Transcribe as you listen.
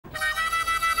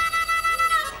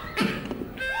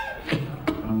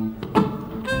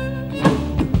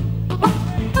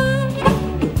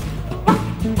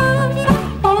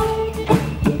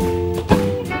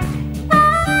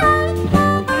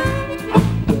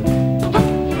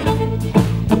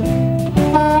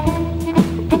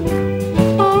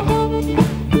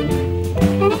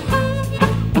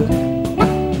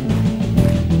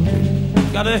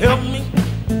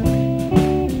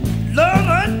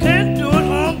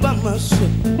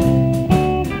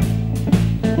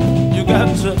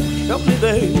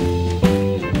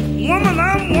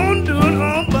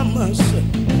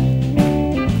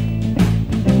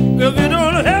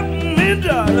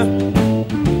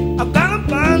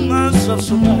myself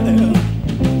somebody else.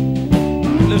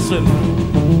 Listen,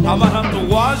 I might have to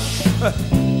wash,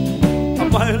 I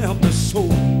might have to sew,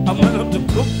 I might have to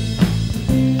cook,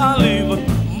 I'll even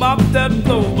mop that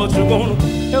floor, but you're gonna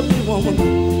help me, woman.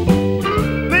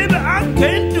 Baby, I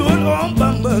can't do it all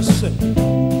by myself.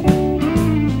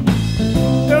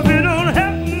 If you don't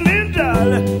help me,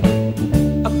 darling,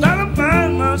 I gotta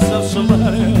find myself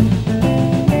somebody else.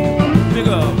 Pick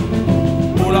up,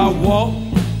 when I walk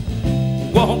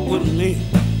with me.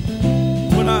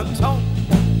 When I talk,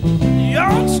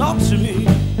 y'all talk to me.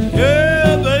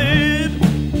 Yeah, baby.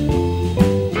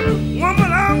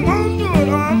 Woman, I won't do it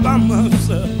all by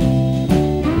myself.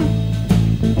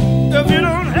 If you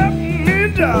don't help me,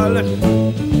 darling,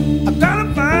 I gotta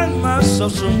find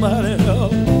myself somebody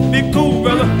else. Be cool,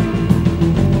 brother.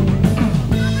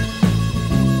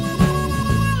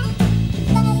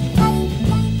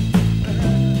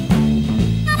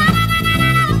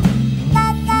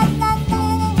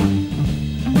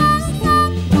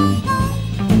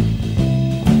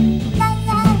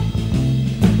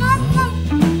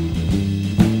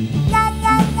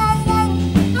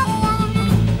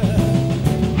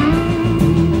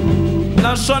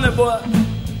 Now, sonny boy,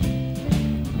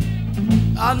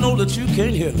 I know that you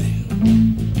can't hear me.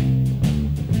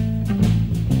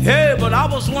 Hey, but I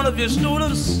was one of your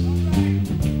students,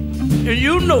 and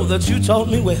you know that you taught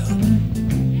me well.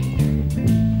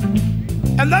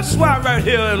 And that's why right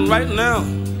here and right now,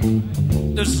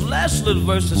 this last little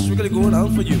verse is really going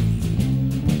out for you.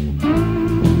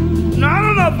 Now, I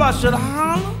don't know if I should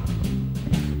holler,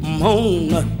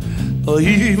 moan, or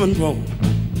even groan.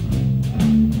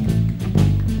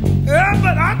 Yeah,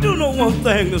 but I do know one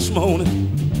thing this morning.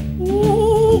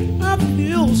 Ooh, I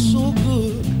feel so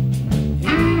good.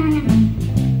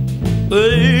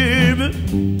 Baby,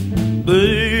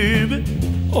 baby,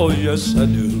 oh yes I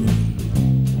do.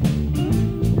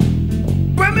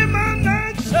 Bring me my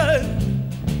nightshirt,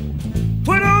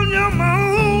 put on your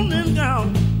morning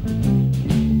gown.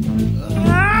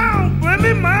 Oh, bring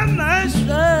me my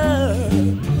nightshirt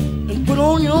and put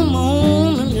on your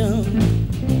morning gown.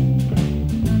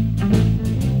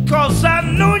 'Cause I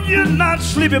know you're not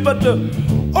sleepy, but the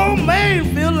old man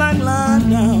feel like lying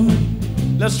down.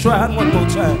 Let's try it one more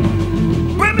time.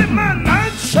 Bring me my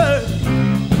nightshirt,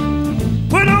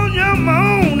 put on your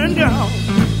morning gown.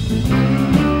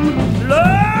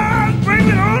 Lord, bring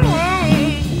it on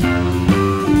home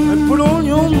and put on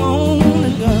your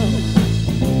morning gown.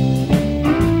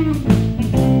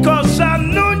 'Cause I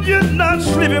know you're not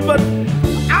sleepy, but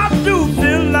I do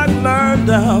feel like lying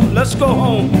down. Let's go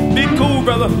home. Be cool,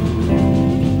 brother.